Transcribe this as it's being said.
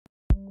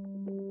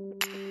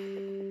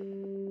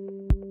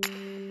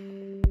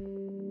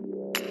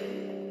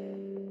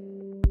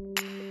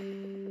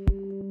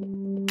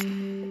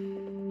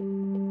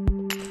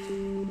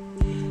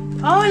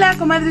Hola,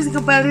 comadres y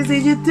compadres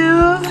de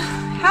YouTube.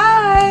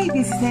 Hi,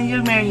 this is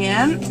Angel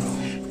Marianne.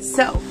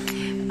 So,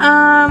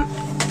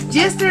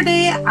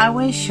 yesterday I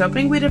went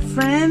shopping with a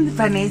friend,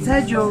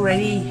 Vanessa. You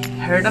already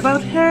heard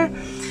about her.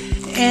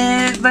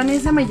 And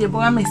Vanessa me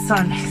llevó a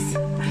Mesones.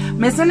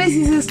 Mesones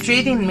is a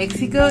street in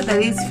Mexico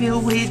that is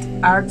filled with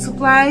art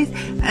supplies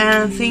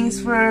and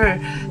things for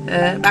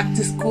back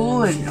to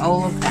school and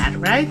all of that,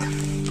 right?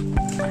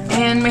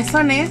 En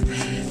Mesones,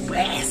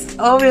 pues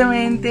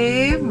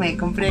obviamente me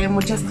compré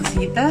muchas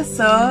cositas,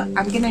 so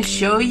I'm gonna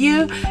show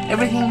you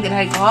everything that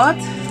I got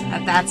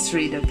at that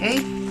street, okay?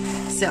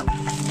 So,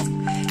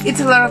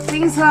 it's a lot of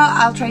things, so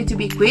I'll try to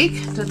be quick.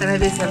 Trataré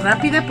de ser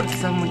rápida porque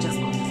son muchas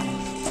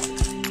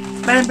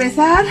cosas. Para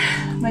empezar,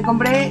 me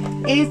compré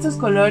estos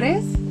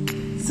colores.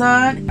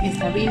 Son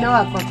Estabilo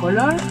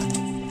Aquacolor.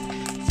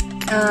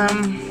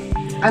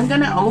 I'm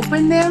gonna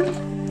open them.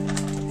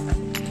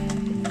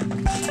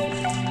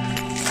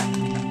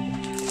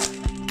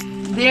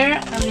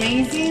 They're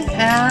amazing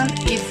and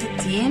it's a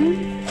tin.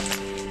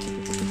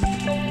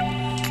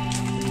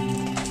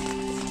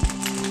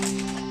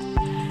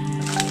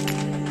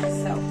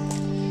 So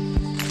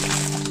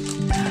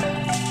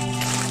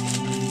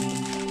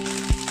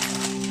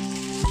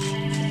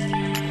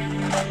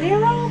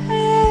they're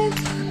open.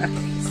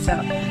 Okay, so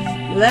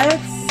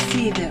let's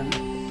see them.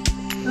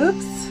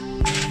 Oops,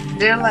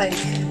 they're like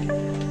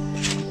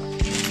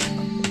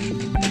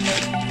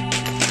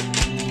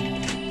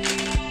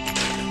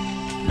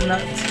not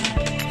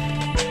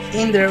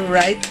in the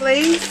right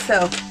place,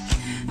 so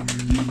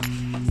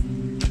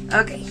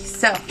okay,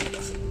 so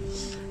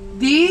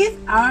these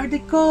are the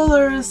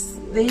colors.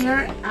 They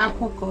are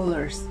aqua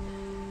colors.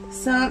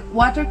 Son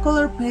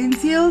watercolor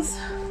pencils,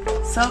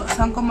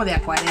 son como de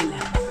acuarela.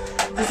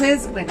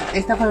 Entonces, bueno,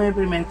 esta fue mi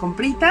primer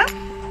comprita.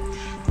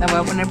 La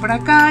voy a poner por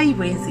acá y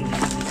voy a seguir.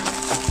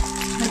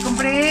 Me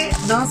compré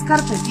dos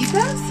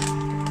carpetitas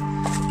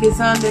que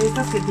son de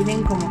estas que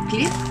tienen como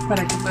clip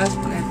para que puedas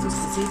poner tus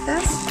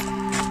cositas.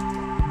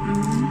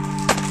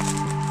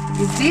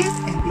 It's this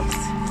and this.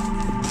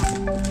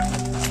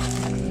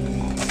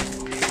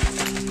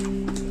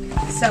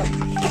 So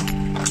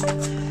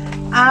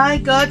I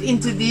got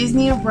into this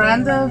new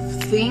brand of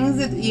things.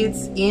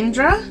 It's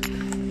Indra.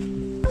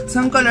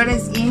 Son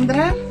colores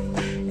Indra.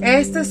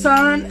 Estos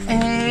son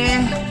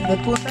de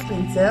punta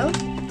pincel.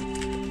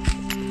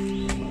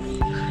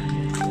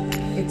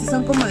 Estos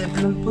son como de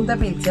punta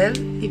pincel.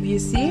 If you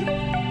see,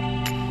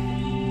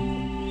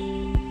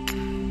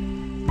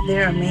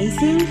 they're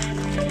amazing.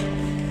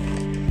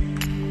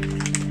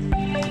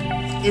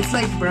 It's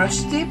like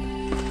brush tip.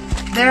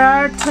 There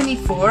are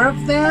 24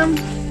 of them.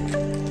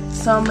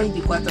 Son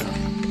 24.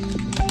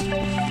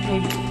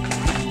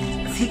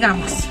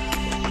 Sigamos.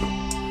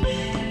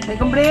 Me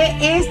compré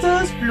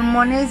estos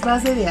plumones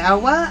base de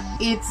agua.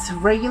 It's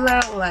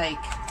regular like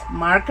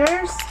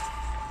markers.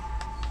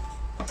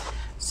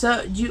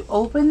 So you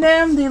open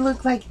them, they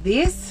look like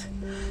this.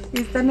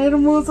 Están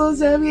hermosos,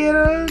 ¿ya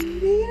vieron?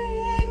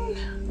 Miren.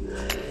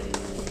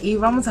 Y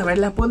vamos a ver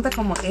la punta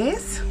como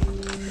es.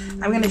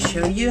 I'm gonna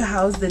show you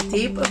how's the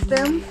tip of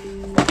them.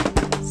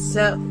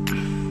 So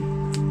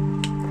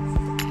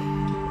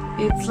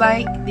it's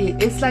like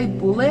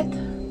bullet.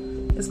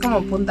 Es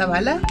como punta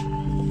bala.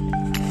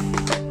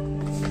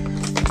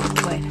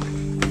 Bueno,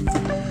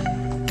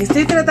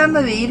 estoy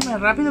tratando de irme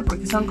rápido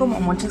porque son como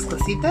muchas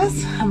cositas.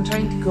 I'm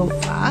trying to go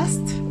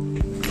fast.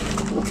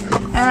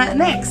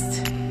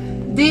 Next,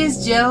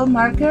 these gel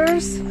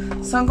markers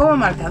son como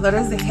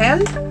marcadores de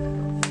gel.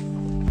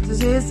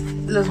 Entonces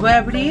los voy a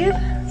abrir.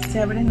 Se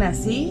abren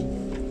así.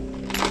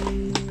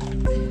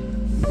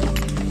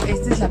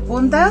 Esta es la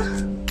punta.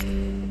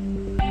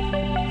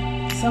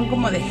 Son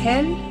como de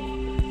gel.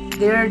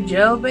 They're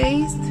gel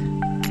based.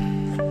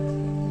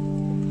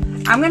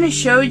 I'm gonna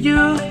show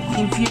you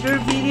in future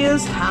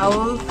videos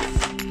how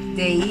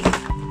they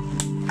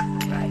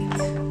write.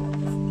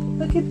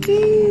 Look at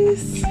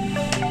this.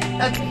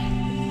 Okay.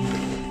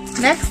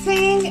 Next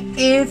thing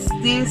is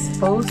these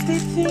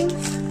post-it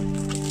things.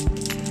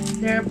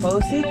 They're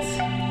post-its.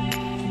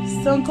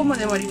 Son como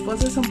de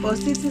mariposas, son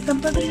post-its,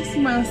 están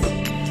padrísimas.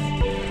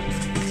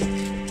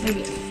 Muy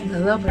bien,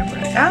 las voy a poner por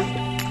acá.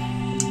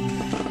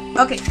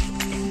 Okay,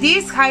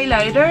 these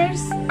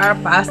highlighters are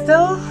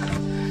pastel.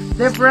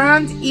 The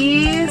brand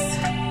is,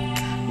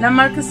 la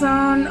marca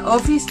son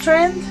Office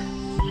Trend.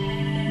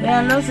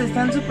 Veanlos,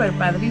 están súper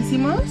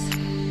padrísimos.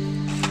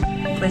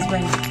 Pues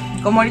bueno,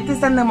 como ahorita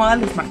están de moda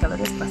los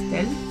marcadores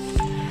pastel,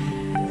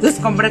 entonces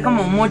compré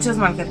como muchos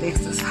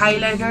marcatextos.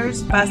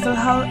 Highlighters, pastel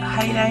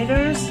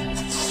highlighters.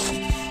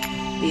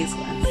 These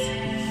ones.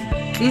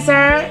 These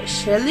are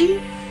Shelly.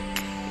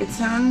 It's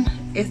on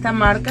esta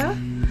marca.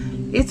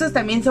 Estos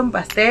también son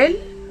pastel.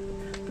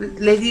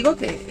 Les digo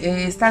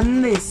que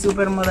están de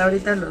super moda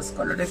ahorita los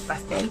colores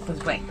pastel.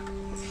 Pues bueno.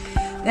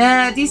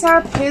 These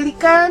are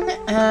Pelican.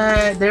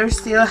 They're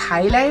still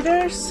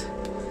highlighters.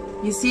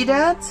 You see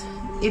that?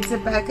 It's a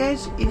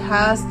package. It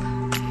has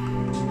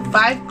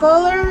 5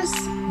 colors.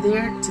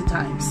 They're 2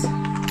 times.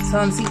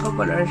 Son 5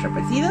 colores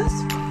repetidos.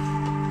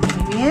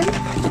 Muy bien.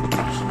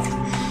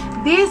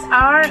 These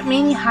are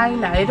mini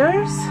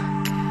highlighters.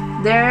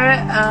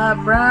 Their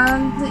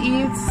brand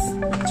is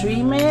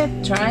Trim.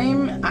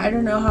 I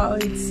don't know how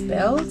it's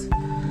spelled,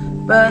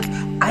 but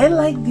I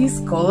like these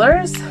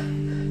colors.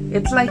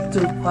 It's like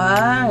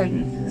turquoise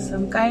and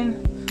some kind,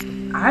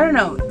 I don't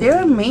know,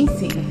 they're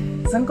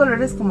amazing. Son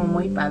colores como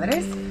muy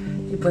padres.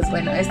 Y pues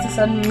bueno, estos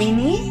son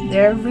mini.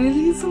 They're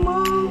really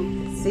small.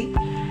 See?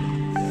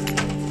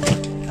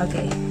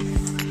 Okay.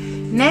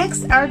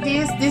 Next are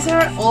these. These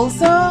are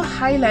also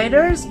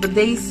highlighters, but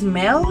they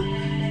smell.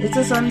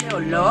 Estos son de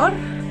olor,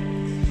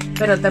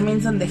 pero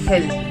también son de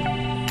gel.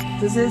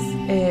 Entonces,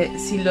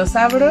 si los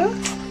abro,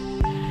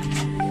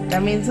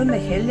 también son de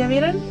gel, ¿ya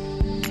vieron?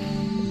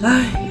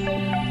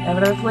 Ay, la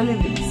verdad huele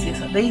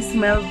delicioso. They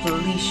smell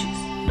delicious.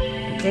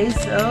 Okay,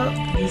 so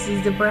this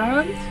is the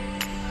brand.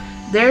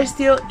 They're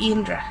still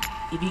Indra,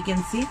 if you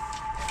can see.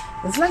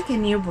 It's like a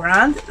new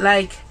brand.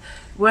 Like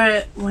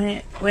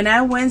when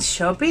I went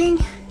shopping,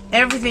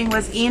 everything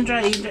was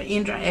Indra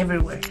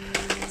everywhere.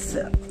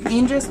 So,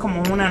 Indra es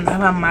como una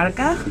nueva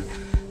marca.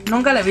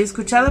 Nunca la había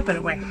escuchado,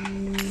 pero bueno.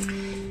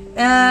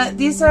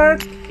 These are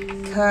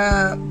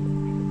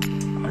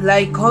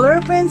like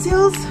color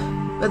pencils,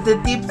 but the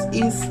tip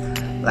is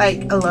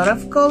like a lot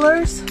of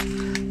colors.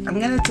 I'm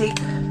gonna take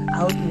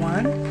out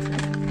one.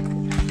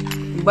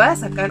 Voy a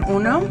sacar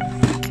uno.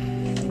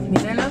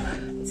 Mírenlo.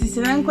 Si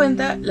se dan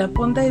cuenta, la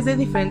punta es de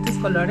diferentes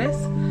colores.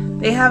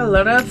 They have a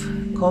lot of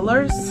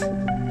colors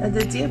at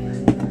the tip.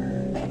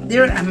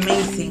 They're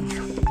amazing.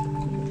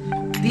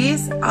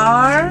 These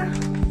are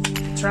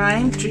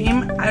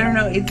Trim. I don't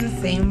know, it's the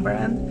same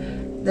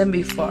brand than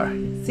before.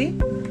 See?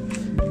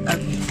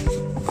 Okay.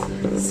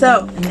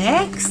 So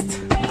next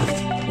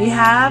we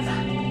have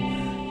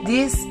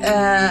these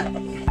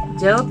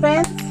gel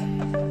pens.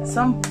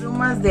 Son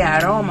plumas de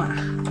aroma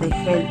de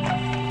gel.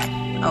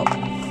 Oh,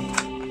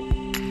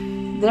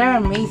 they're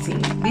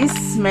amazing. These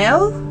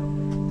smell,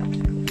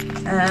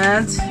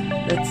 and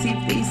let's see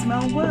if they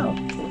smell well.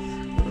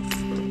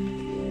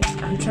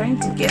 I'm trying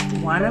to get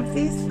one of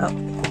these. Oh,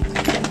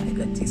 I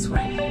got this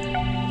one.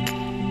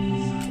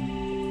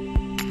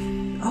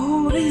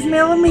 Oh, they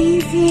smell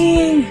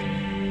amazing.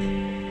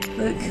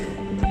 Look,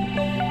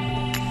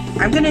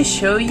 I'm gonna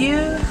show you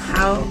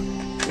how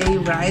they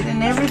write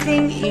and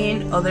everything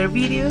in other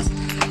videos.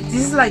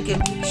 This is like a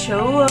big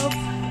show of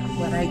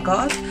what I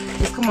got.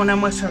 Es como una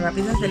muestra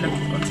rápida de lo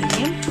que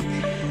conseguí.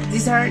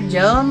 These are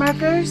gel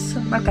markers,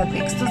 son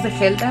marcatextos de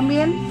gel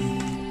también.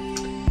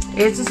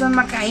 Estos son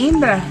marca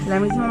Indra, la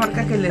misma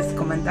marca que les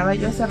comentaba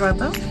yo hace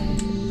rato.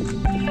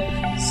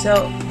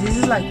 So this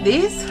is like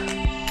this,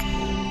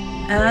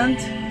 and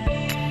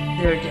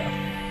they're gel.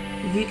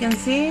 If you can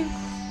see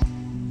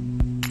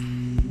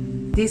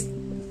this.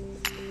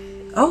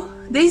 Oh,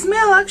 they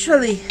smell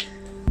actually.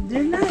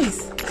 They're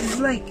nice. It's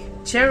like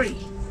cherry.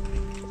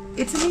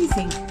 It's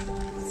amazing.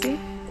 See?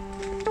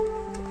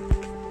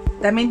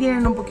 También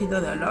tienen un poquito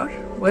de olor.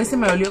 O ese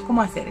me olió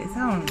como a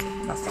cereza o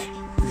no sé.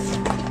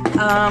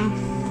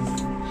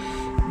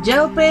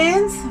 Gel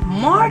pens.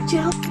 More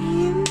gel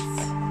pens.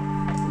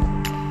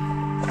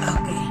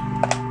 Okay.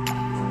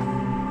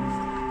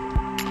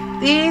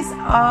 These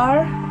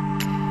are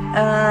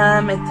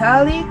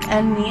metallic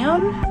and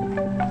neon.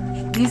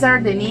 These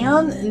are the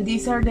neon and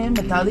these are the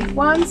metallic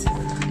ones.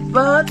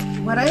 But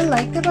what I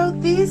liked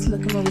about this, lo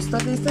que me gustó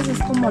de estas es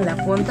como la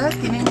punta.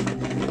 Tienen,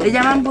 le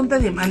llaman punta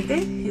diamante.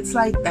 It's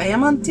like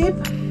diamond tip.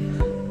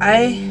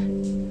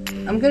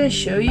 I'm gonna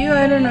show you.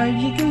 I don't know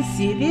if you can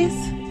see this.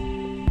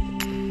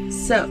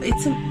 So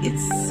it's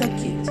so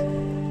cute.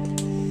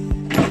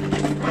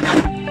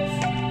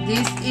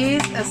 This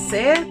is a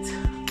set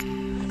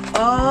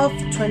of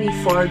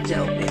 24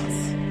 gel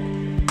pens.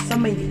 Son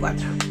 24.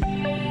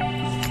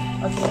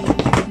 Okay.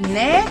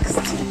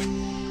 Next,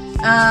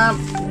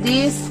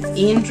 this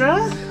Indra.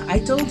 I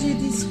told you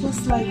this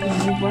was like a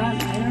new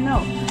brand. I don't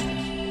know.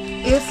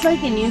 It's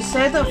like a new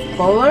set of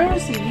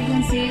colors. If you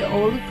can see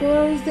all the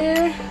colors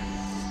there,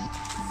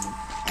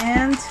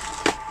 and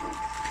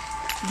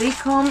they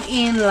come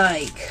in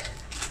like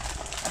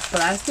a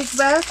plastic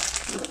bag.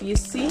 If you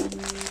see,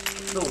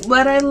 but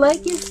what I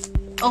like is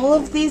all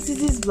of this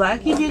is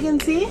black. If you can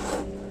see,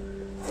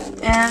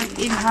 and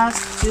it has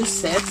two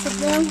sets of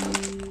them.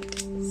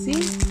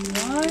 See,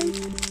 1,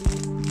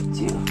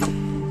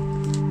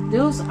 2.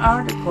 Those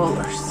are the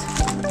colors.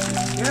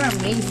 They're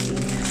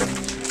amazing.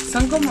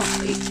 Son como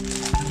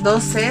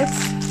 2 sets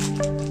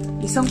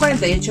y son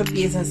 48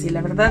 piezas y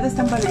la verdad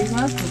están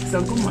padrísimas porque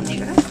son como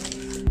negras.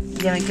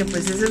 Ya ven que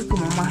pues eso es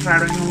como más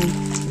raro en un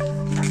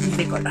lápiz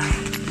de color.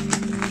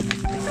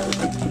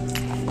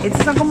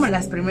 Estas son como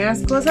las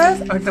primeras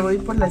cosas. Ahorita voy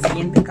por la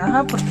siguiente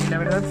caja porque la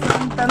verdad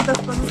son tantas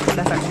cosas que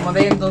las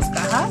acomodé en 2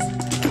 cajas.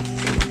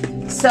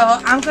 So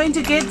I'm going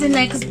to get the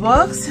next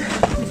box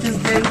because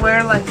there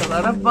were like a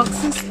lot of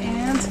boxes,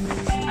 and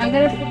I'm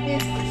gonna put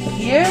this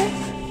here,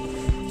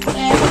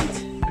 and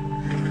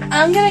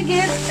I'm gonna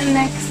get the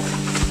next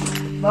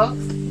box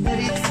that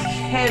is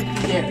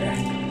heavier.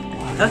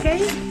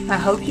 Okay, I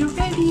hope you're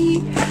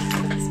ready.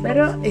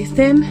 Espero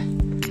estén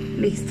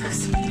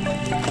listos.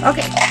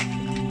 Okay,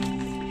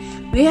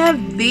 We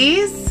have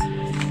this.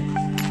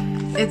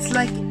 It's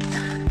like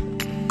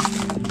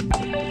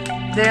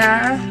there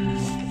are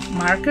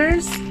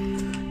markers.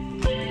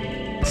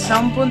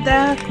 Son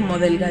punta como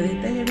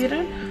delgadita, ¿ya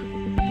vieron?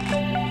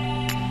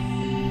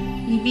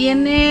 Y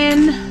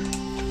vienen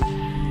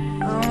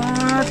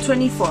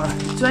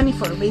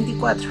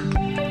 24.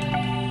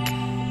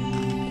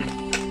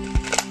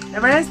 La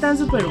verdad están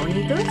súper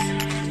bonitos.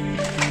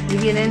 Y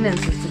vienen en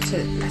su estuche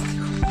de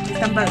plástico.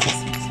 Están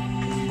padrísimos.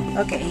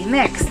 Ok,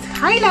 next.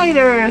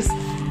 Highlighters.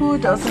 Who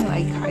doesn't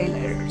like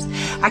highlighters?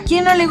 ¿A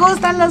quién no le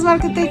gustan los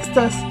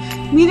marcatextos?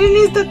 Miren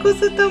esta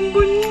cosa tan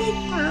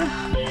bonita.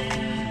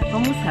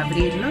 Vamos a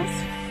abrirlos.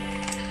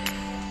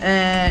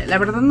 La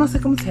verdad no sé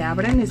cómo se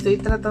abren. Estoy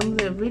tratando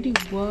de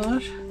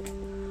averiguar.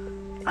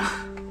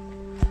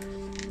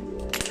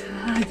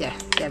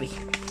 Ya vi.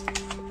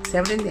 Se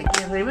abren de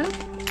aquí arriba.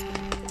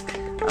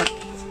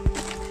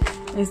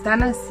 Okay.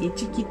 Están así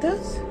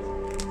chiquitos.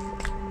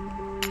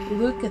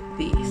 Look at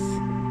these.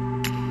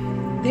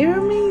 They're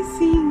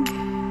amazing.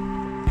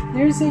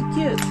 They're so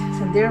cute.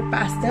 And they're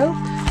pastel.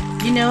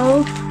 You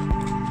know,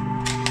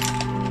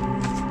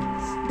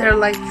 they're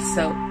like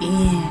so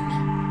in.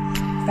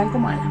 Están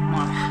como a la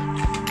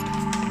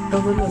moda.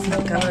 Todos los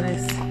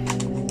marcadores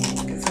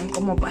que son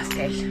como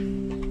pastel.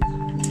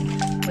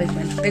 Pues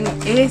bueno, tengo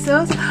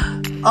esos.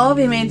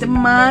 Obviamente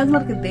más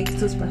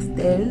marcatextos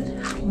pastel.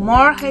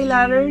 More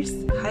highlighters.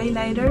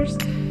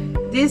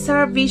 These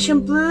are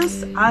Vision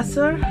Plus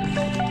Azure.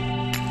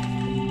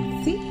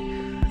 Sí,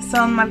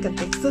 son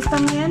marcatextos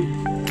también.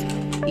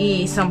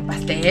 Y son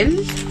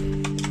pastel.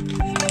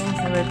 Vamos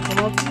a ver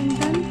cómo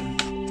pintan.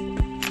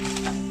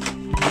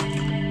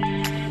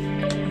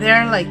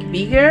 They're like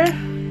bigger,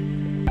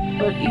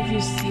 but if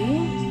you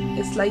see,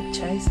 it's like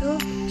chisel.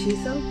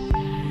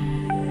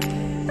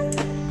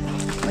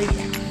 Muy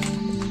bien.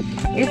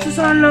 Estos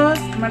son los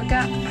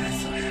marca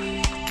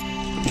Azure.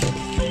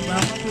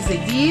 Vamos a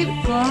seguir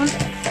con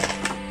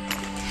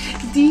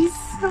these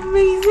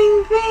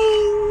amazing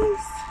things.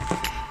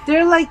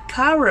 They're like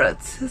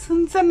carrots.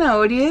 Son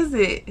zanahorias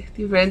de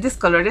diferentes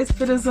colores,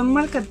 pero son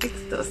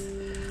marcatextos.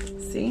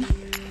 ¿Sí?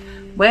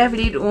 Voy a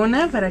abrir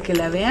una para que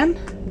la vean.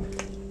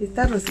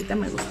 Esta rosita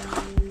me gustó.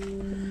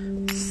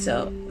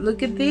 So,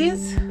 look at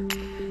this.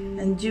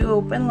 And you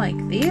open like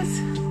this.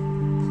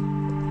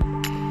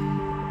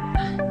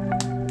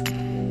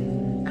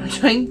 I'm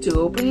trying to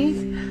open it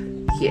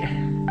here.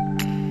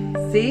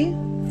 See?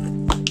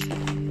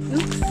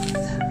 Oops.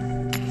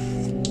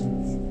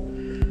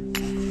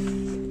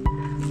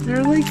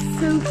 They're like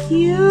so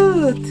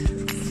cute.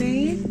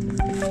 See?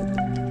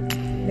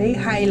 They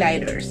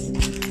highlighters.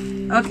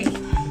 Okay.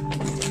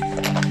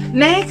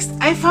 Next,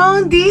 I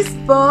found this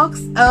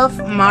box of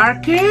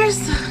markers.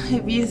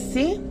 If you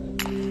see,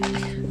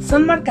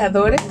 son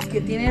marcadores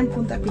que tienen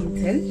punta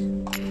pincel.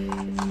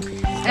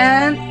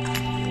 And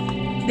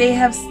they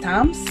have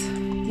stamps.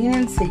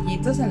 Tienen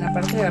sellitos en la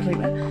parte de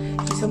arriba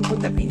y son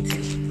punta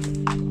pincel.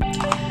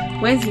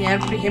 Voy a enseñar,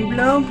 por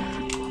ejemplo,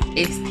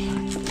 este.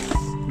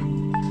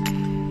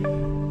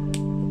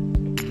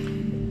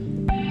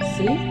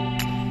 ¿Sí?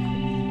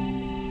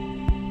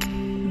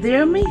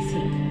 They're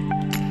amazing.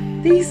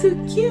 They're so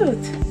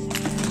cute.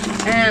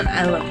 And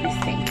I love this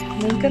thing.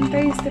 Me encanta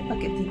este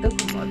paquetito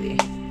como de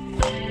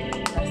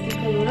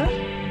plástico duro.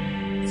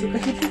 Su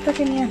cajita está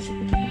genial.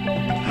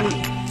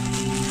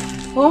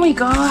 Oh my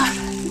god.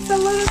 It's a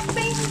lot of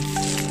things.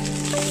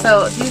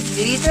 So this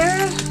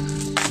glitter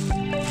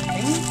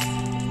thing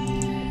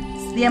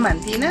is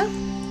diamantina.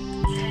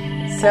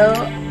 So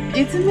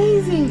it's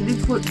amazing.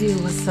 This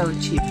was so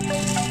cheap.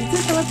 Esta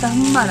estaba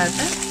tan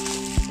barata.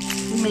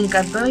 Me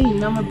encantó y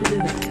no me pude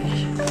detener.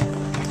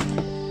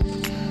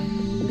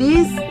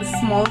 These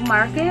small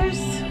markers,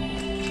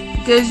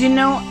 because you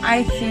know,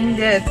 I think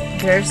that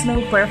there's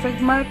no perfect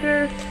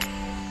marker.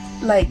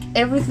 Like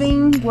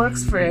everything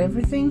works for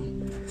everything.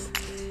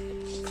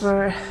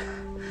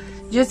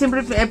 Yo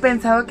siempre he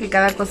pensado que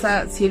cada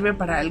cosa sirve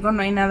para algo.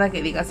 No hay nada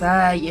que digas,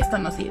 ay, esto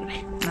no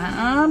sirve.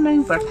 No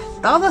importa.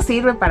 Todo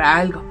sirve para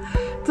algo.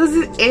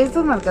 Entonces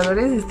estos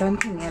marcadores están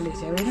geniales,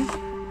 ¿ya vieron?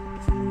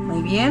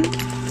 Muy bien.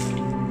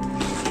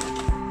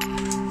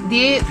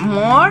 The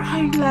more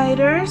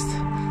highlighters.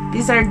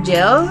 These are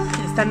gel.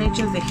 Están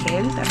hechos de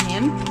gel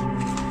también.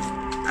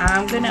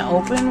 I'm gonna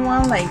open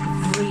one like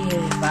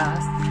really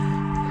fast.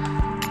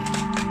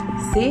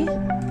 See?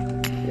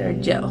 They're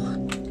gel.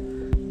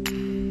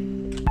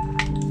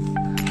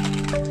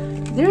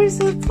 They're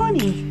so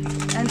funny.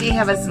 And they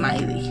have a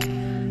smiley.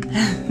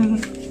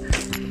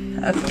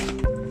 Okay.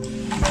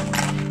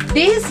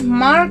 These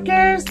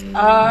markers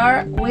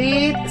are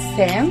with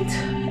scent.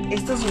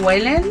 Estos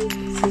huelen,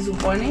 se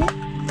supone.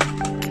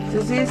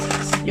 Entonces,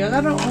 si yo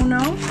agarro uno,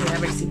 voy a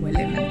ver si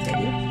huelen en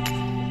serio.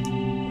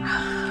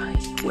 Ay,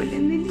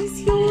 huelen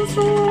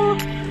delicioso.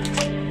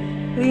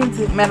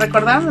 Fíjense, me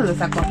recordaron los de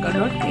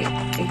Sacocolor que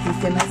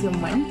existen hace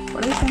un buen.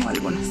 Por ahí tengo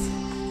algunos.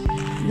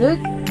 Look,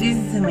 this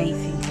is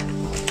amazing.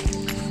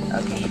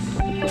 Okay.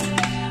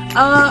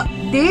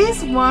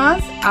 These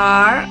ones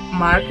are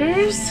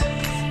markers.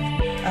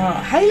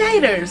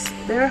 highlighters.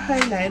 They're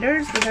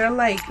highlighters, but they're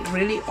like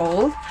really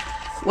old.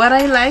 What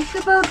I like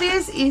about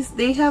this is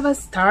they have a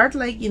star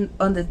like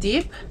on the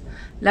tip.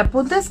 La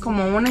punta es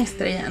como una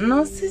estrella.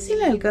 No sé si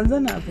la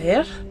alcanzan a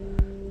ver.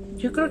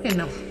 Yo creo que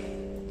no.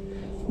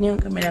 Ni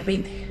aunque me la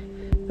pinte.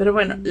 Pero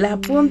bueno, la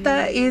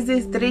punta es de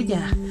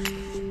estrella.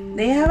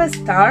 They have a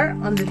star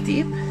on the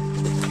tip.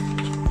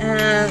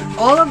 And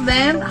all of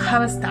them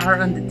have a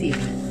star on the tip.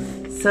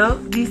 So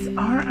these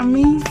are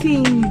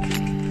amazing.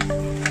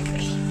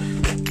 Okay.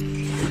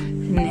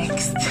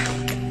 Next,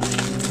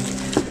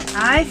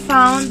 I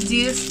found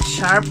these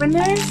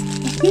sharpeners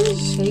in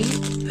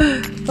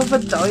shape of a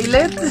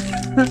toilet.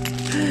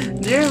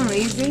 They're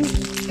amazing.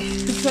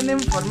 Son en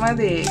forma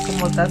de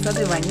como taza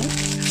de baño.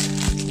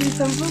 Y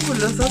son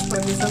fabulosos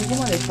porque son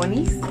como de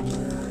ponis.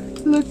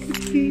 Look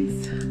at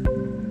this.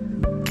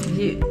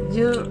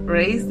 You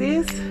raise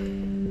this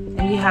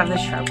and you have the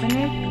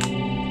sharpener.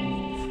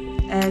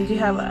 And you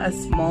have a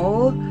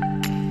small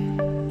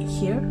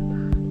here.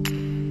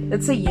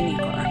 It's a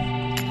unicorn.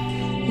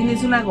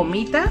 Tienes una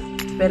gomita,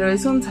 pero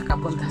es un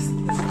sacapuntas.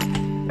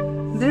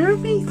 They're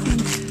amazing.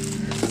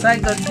 So I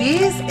got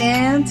this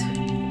and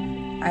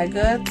I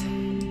got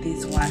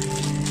this one.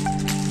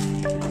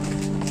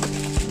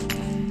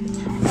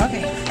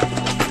 Okay.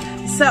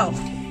 So,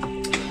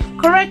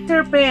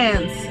 corrector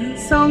pens.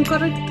 Son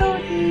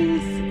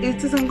correctores.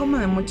 Estos son como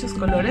de muchos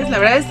colores. La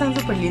verdad están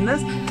súper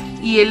lindas.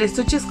 Y el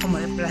estuche es como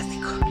de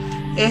plástico.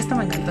 Esto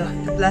me encantó.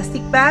 The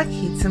plastic bag,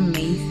 it's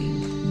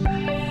amazing.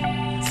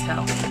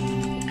 So,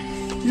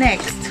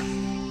 next.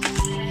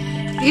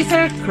 These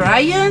are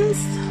crayons.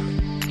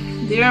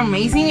 They're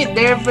amazing.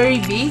 They're very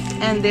big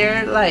and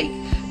they're like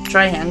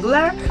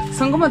triangular.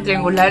 Son como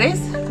triangulares,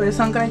 pero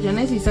son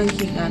crayones y son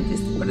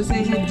gigantes. Por eso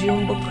dice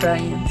jumbo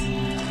crayons.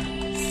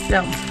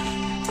 So,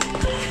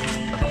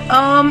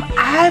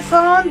 I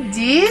found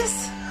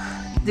these.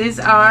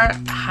 These are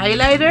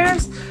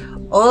highlighters.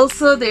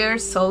 Also, they're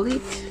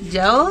solid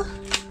gel.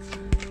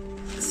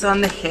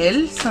 Son de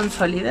gel, son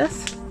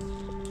sólidas.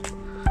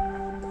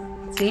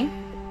 ¿Sí?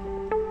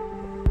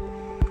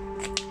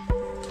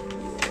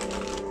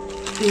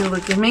 They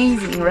look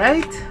amazing,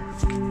 right?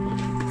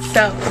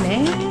 So,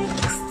 next.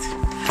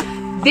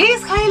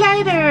 These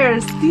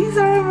highlighters. These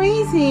are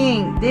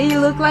amazing. They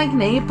look like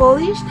nail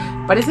polish.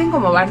 Parecen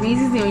como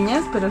barnices de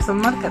uñas, pero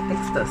son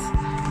marcatextos.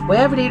 Voy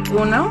a abrir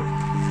uno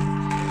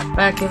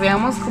para que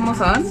veamos cómo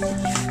son.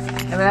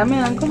 La verdad me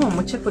dan como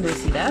mucha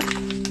curiosidad.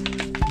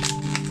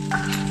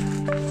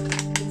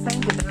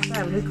 Saben que trato de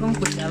abrir con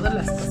cuidado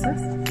las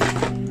cosas.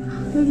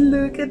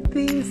 Look at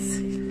this.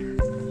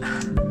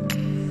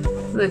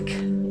 Look.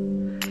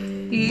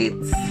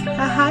 It's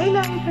a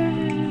highlighter.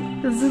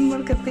 Es un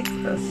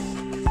marcatextos.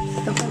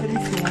 Está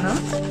padrísimo, ¿no?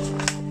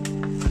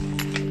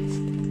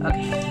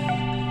 Okay.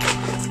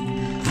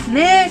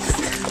 Next,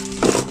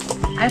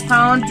 I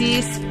found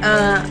these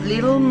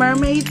little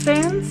mermaid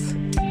pens.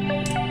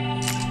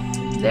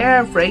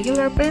 They're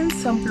regular pens,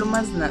 son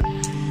plumas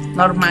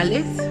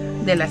normales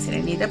de la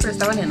sirenita, pero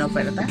estaban en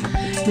oferta.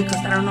 Me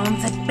costaron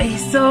 11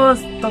 pesos.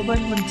 Todo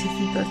el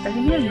bonchecito, está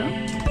genial, ¿no?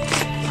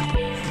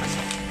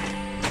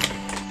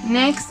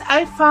 Next,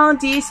 I found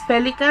these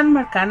Pelican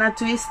Marcana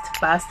Twist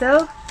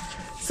Pastel.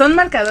 Son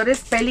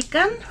marcadores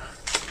Pelican,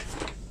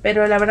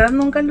 pero la verdad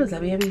nunca los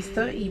había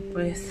visto y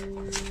pues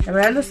la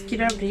verdad los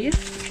quiero abrir,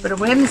 pero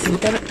voy a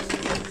necesitar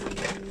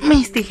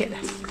mis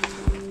tijeras.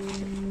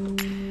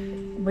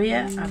 Voy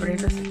a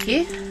abrirlos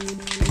aquí.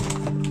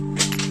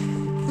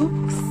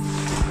 Ups.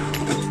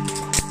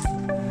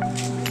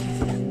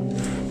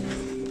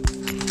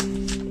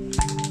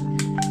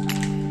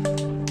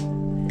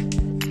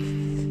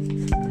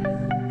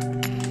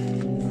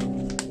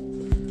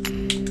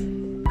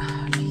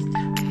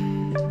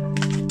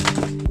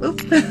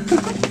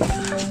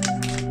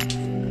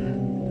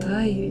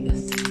 Ay,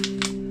 Dios.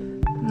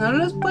 No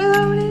los puedo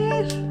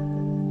abrir.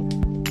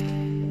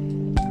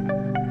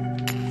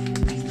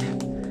 Ahí está.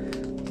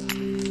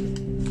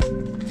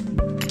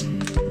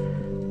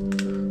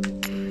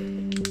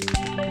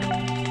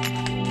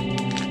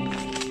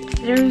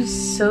 They're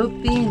so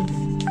thin.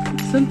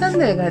 Son tan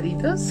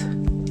delgaditos.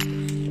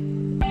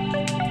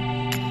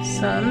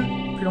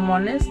 Son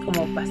plumones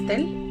como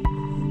pastel.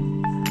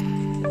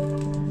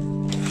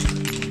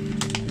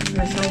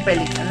 No son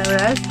Pelican, la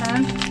verdad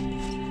están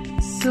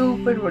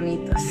súper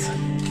bonitos.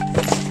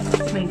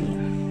 Muy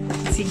bien.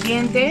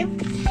 Siguiente,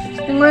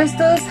 tengo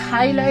estos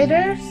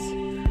highlighters.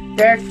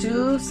 There are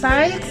two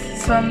sides.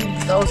 Son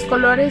dos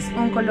colores,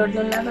 un color de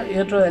un lado y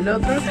otro del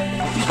otro.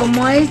 Y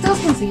como estos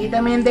conseguí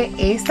también de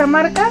esta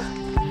marca,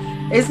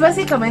 es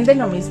básicamente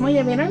lo mismo,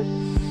 ¿ya vieron?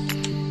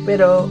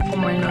 Pero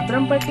como en otro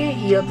empaque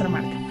y otra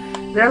marca.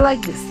 They're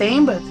like the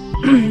same but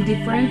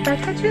different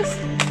packages.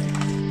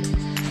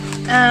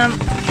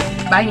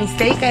 By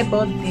mistake I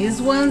bought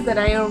these ones that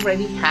I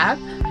already have.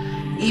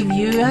 If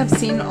you have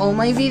seen all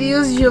my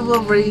videos, you've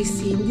already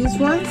seen these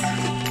ones.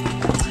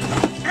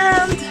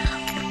 And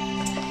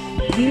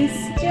these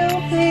gel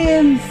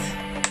pens.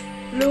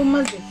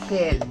 Plumas de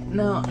gel.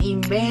 No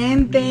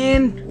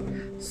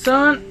inventen.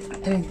 Son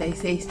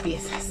 36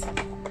 piezas.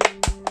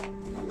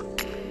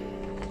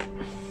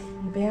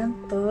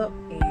 todo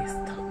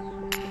esto.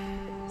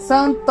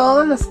 Son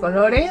todos los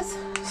colores,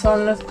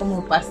 son los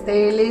como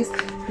pasteles,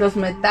 los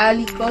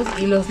metálicos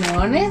y los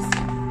neones.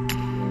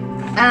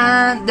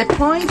 And the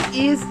point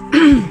is,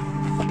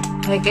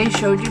 like I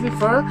showed you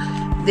before,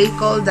 they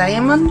call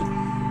diamond.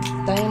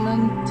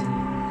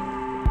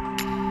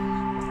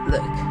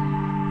 Look,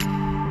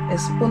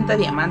 es punta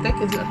diamante,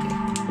 que es lo que,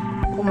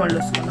 como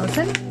los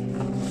conocen.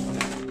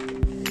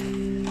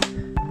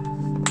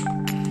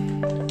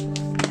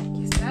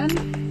 Aquí están.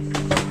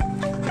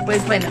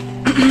 Pues bueno.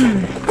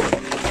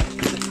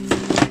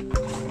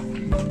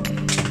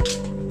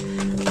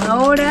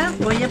 Ahora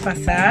voy a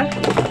pasar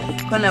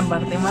con la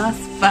parte más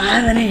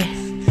padre.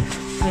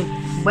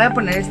 Voy a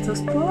poner estos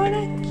por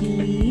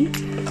aquí.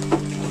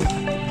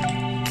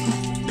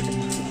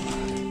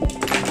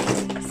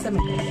 Se me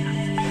cayeron.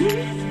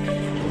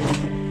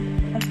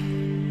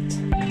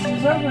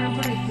 Los voy a poner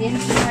por aquí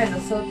encima de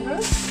los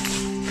otros.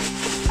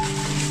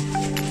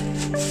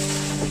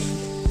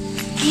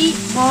 Y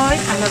voy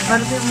a la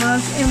parte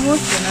más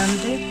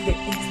emocionante de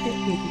este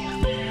video.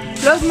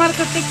 Los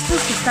marcatextos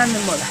que están de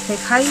moda. The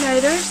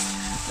highlighters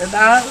that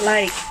are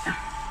like,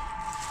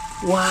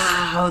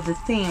 wow, the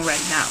thing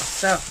right now.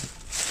 So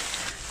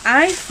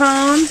I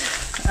found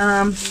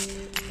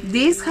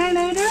these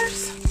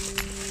highlighters.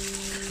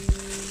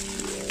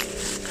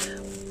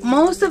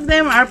 Most of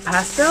them are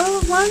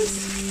pastel ones.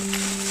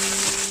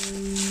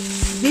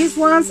 These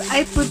ones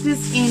I put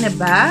this in a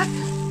bag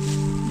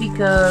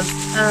because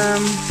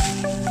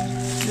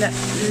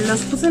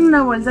los puse en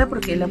una bolsa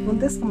porque la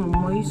punta es como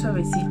muy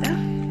suavecita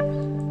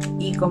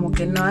y como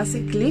que no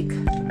hace clic.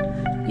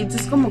 Y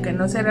entonces como que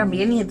no cerran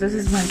bien y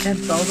entonces manchan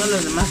todos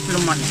los demás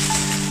plumones.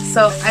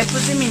 So I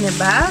put them in a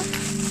bag.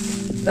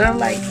 There are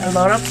like a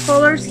lot of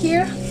colors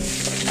here.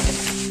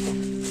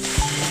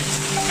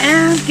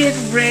 And get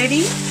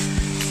ready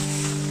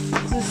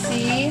to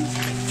see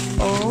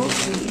all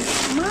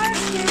these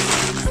markers.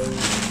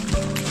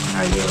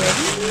 Are you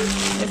ready?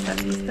 ¿Están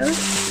listos?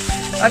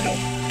 Okay.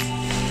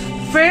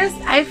 First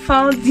I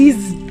found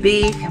these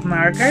big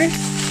markers.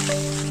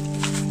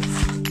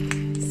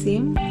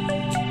 See?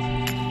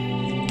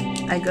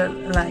 I got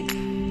like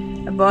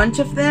a bunch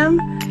of them.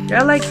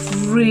 They're like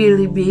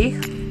really big.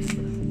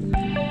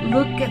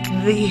 Look at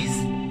this.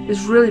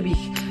 It's really big.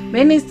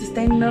 Ven, esto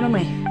está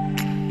enorme.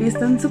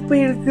 Están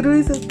súper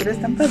gruesos, pero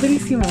están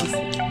padrísimos.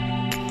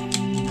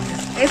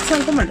 Estos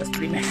son como los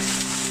primeros.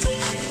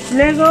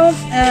 Luego,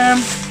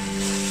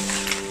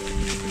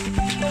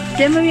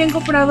 ya me habían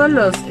comprado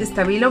los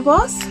Stabilo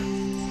Boss,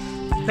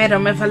 pero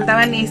me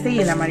faltaban este y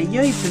el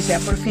amarillo y pues ya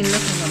por fin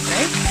los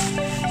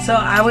encontré. So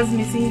I was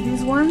missing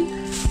this one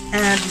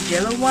and the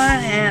yellow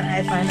one, and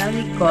I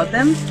finally got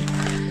them.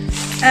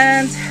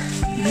 And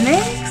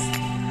next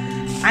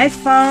I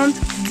found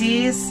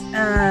these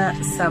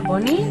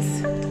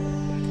Sabonis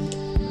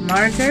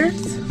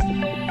markers.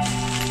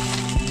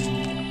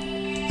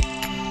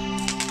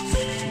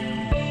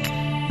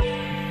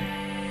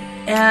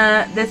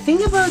 The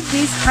thing about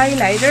these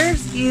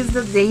highlighters is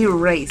that they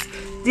erase.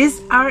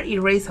 These are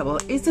erasable.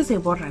 Estos se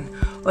borran.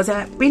 O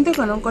sea, pinto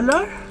con un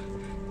color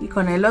y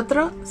con el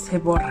otro se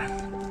borran.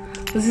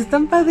 Pues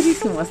están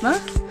padrísimos, ¿no?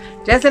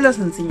 Ya se los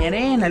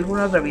enseñaré en algún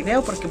otro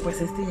video porque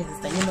pues este ya se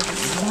está yendo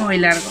muy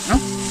largo, ¿no?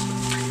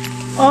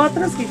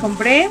 Otros que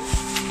compré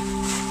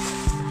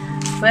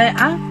fue...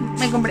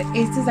 me compré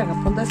este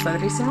sacapuntas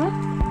padrísimo.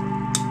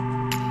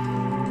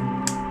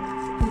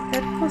 Está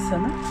hermoso,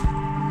 ¿no?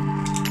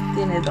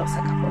 Tiene dos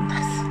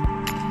sacapuntas.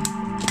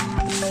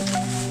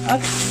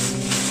 Okay.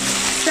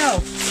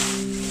 So,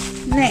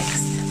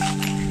 next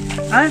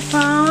I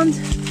found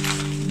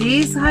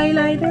these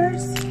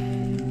highlighters.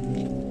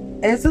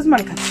 Estos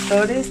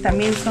marcadores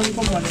también son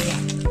como de...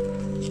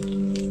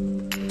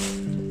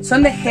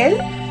 son de gel.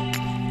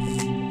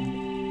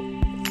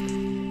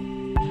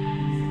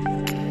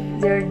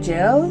 They're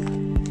gel.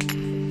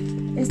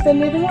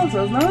 Están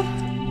hermosos, ¿no?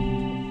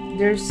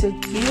 They're so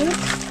cute.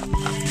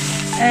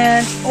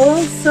 And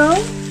also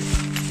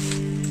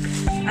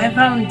I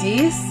found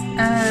this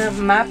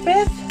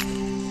Mapped.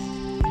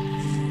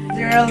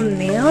 They're all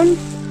neon.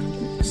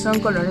 Son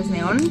colores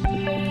neón.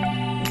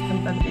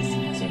 Están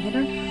padrísimos, ¿se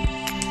vieron?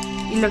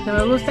 Y lo que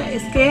me gusta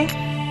es que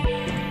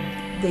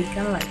they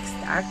can like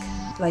stack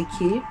like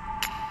here.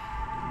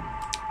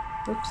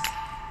 Oops.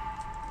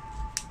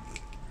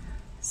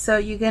 So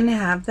you're gonna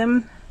have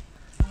them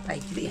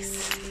like this.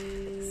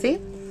 See?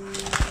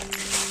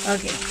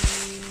 Okay.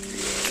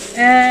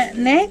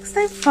 Next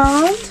I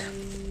found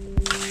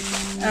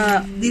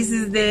this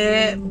is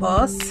the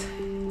boss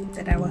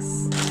that I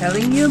was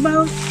telling you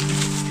about.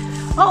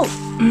 Oh,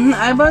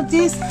 I bought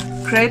this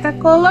Creta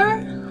color.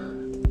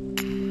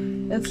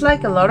 It's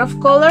like a lot of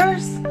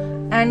colors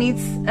and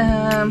it's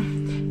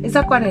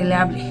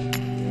aquarellable.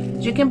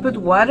 You can put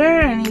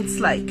water and it's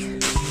like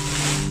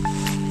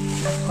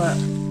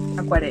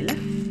aquarela.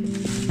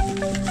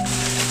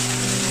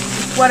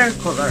 It's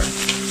watercolor.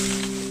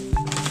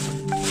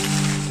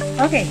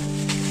 Okay.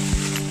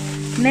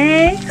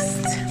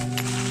 Next,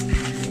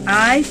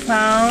 I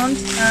found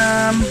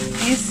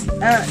these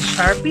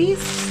Sharpies.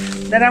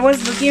 that I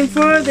was looking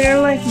for. They're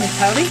like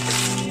metallic.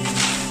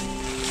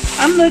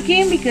 I'm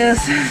looking because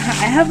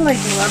I have like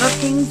a lot of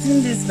things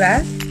in this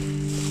bag,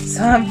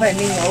 so I'm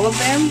finding all of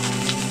them.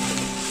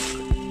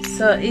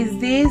 So is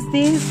this,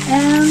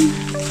 and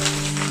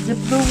the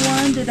blue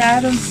one that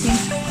I don't seem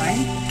to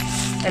find.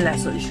 El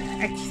azul,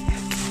 aquí está.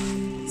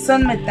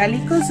 Son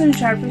metálicos, son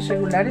Sharpies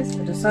regulares,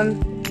 pero son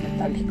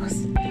metálicos.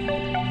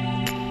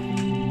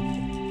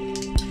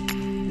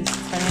 Estos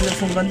también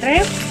los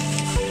encontré.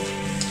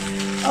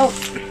 Oh,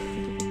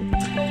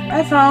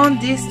 I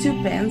found these two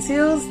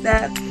pencils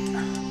that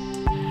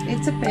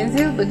it's a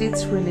pencil, but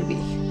it's really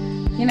big.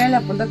 Tiene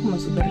la punta como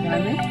súper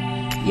grande.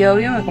 Y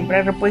obvio me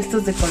compré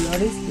repuestos de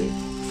colores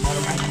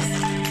normales.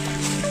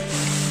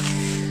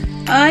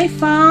 I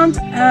found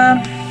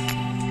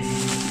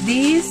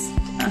these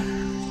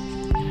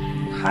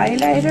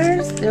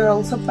highlighters. They're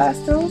also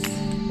pastels.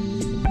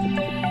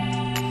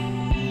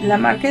 La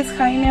marca es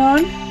High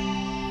Neon.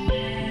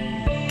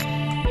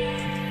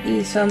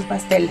 Y son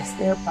pasteles.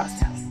 They're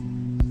pastels.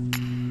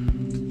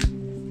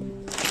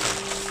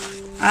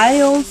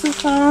 I also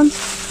found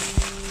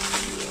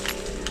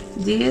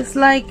these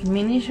like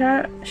mini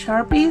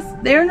Sharpies.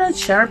 They're not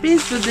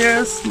Sharpies, but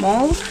they're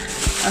small.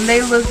 And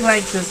they look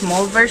like the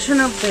small version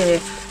of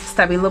the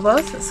Stabilo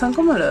Boss. Son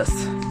como los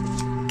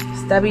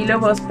Stabilo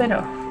Boss,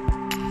 pero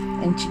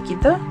en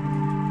chiquito.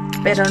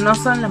 Pero no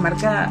son la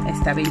marca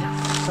Stabilo.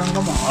 Son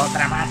como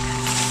otra marca.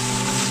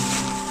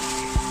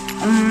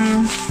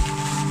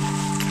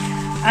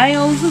 I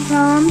also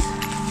found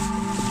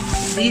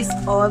these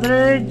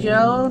other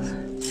gels.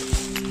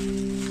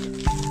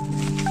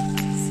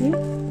 ¿Sí?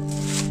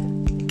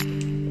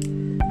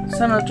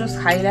 Son otros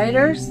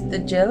highlighters de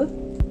gel.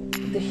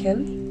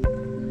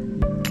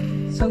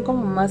 Son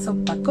como más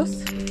opacos.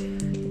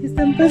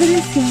 Están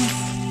padrísimos.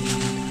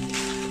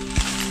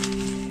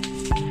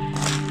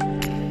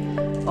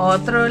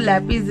 Otro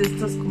lápiz de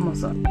estos como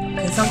son.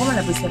 Que son como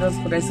lapiceros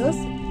gruesos.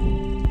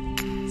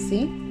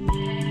 ¿Sí?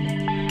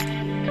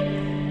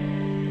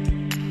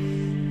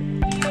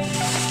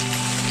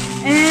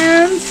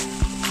 And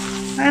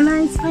a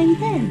nice fine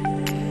pen.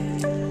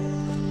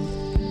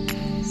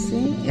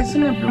 ¿Sí? Es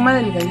una pluma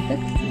delgadita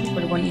que está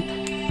súper bonita.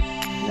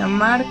 La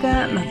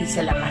marca, no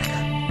dice la marca.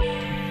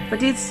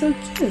 But it's so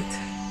cute.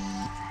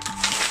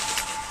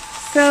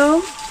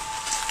 So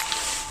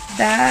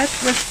that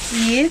was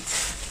it.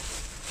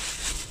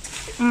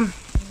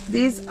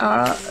 These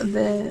are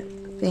the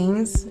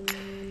things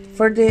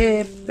for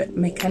the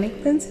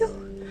mechanic pencil,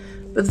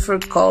 but for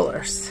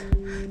colors.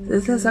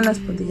 Estas son las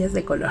puntillas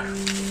de color.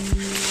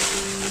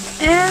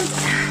 And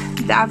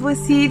that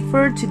was it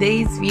for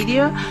today's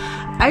video.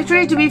 I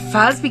tried to be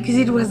fast because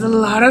it was a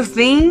lot of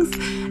things.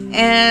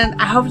 And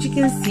I hope you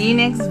can see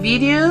next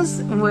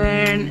videos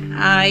when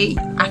I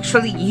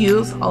actually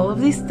use all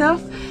of this stuff.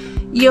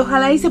 Y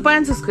ojalá y se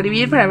puedan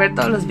suscribir para ver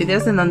todos los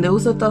videos en donde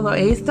uso todo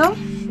esto.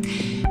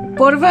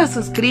 Porfa,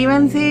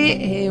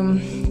 suscríbanse,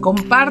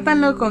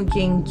 compártanlo con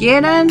quien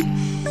quieran.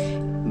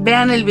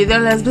 Vean el video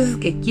las veces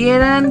que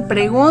quieran.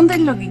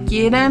 Pregunten lo que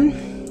quieran.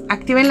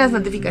 Activen las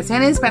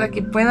notificaciones para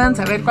que puedan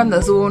saber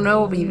cuando subo un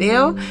nuevo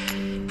video.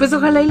 Pues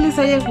ojalá y les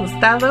haya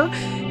gustado.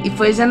 Y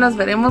pues ya nos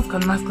veremos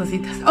con más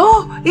cositas.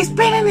 ¡Oh!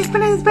 ¡Esperen!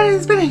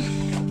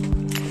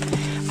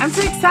 I'm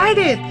so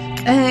excited.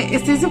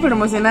 Estoy súper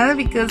emocionada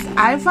because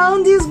I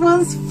found these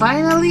ones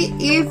finally.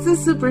 It's a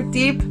super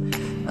tip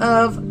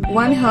of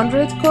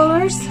 100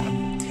 colors.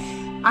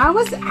 I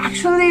was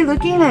actually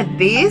looking at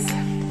this.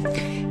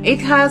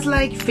 It has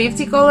like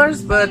 50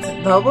 colors but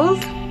doubled.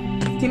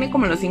 Tiene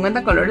como los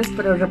 50 colores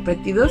pero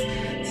repetidos.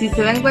 Si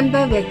se dan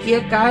cuenta, de aquí a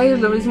acá es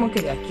lo mismo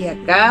que de aquí a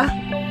acá.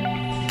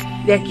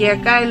 De aquí a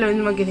acá es lo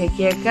mismo que de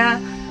aquí a acá.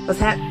 O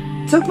sea,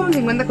 son como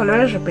 50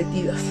 colores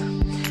repetidos.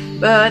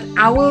 But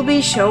I will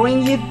be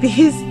showing you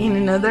this in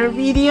another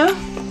video.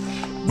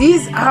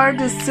 These are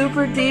the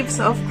super tips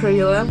of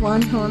Crayola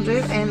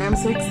 100 and I'm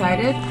so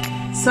excited.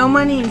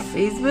 Someone in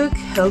Facebook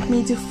helped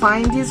me to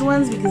find these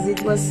ones because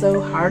it was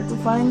so hard to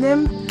find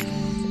them.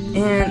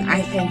 And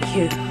I thank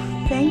you.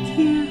 Thank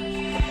you.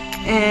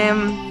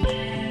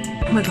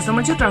 Me costó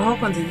mucho trabajo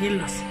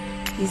conseguirlos.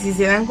 Y si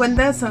se dan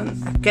cuenta,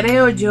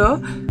 creo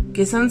yo,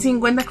 que son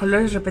 50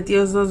 colores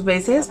repetidos 2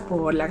 veces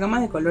por la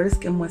gama de colores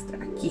que muestra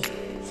aquí.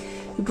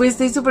 Y pues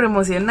estoy súper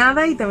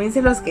emocionada y también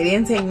se los quería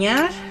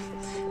enseñar.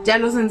 Ya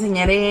los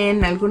enseñaré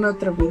en algún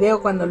otro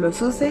video cuando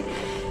los use.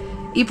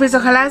 Y pues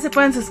ojalá se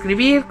puedan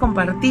suscribir,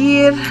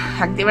 compartir,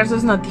 activar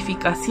sus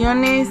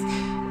notificaciones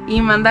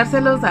y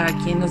mandárselos a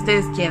quien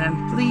ustedes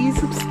quieran. Please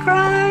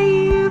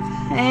subscribe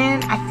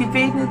and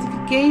activate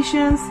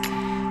notifications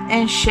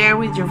and share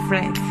with your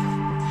friends.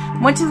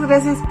 Muchas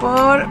gracias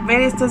por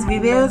ver estos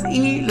videos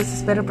y los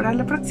espero para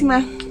la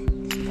próxima.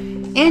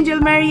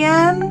 Angel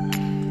Marianne,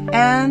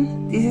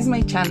 and this is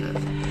my channel.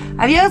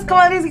 Adiós,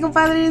 comadres y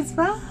compadres.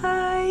 Bye.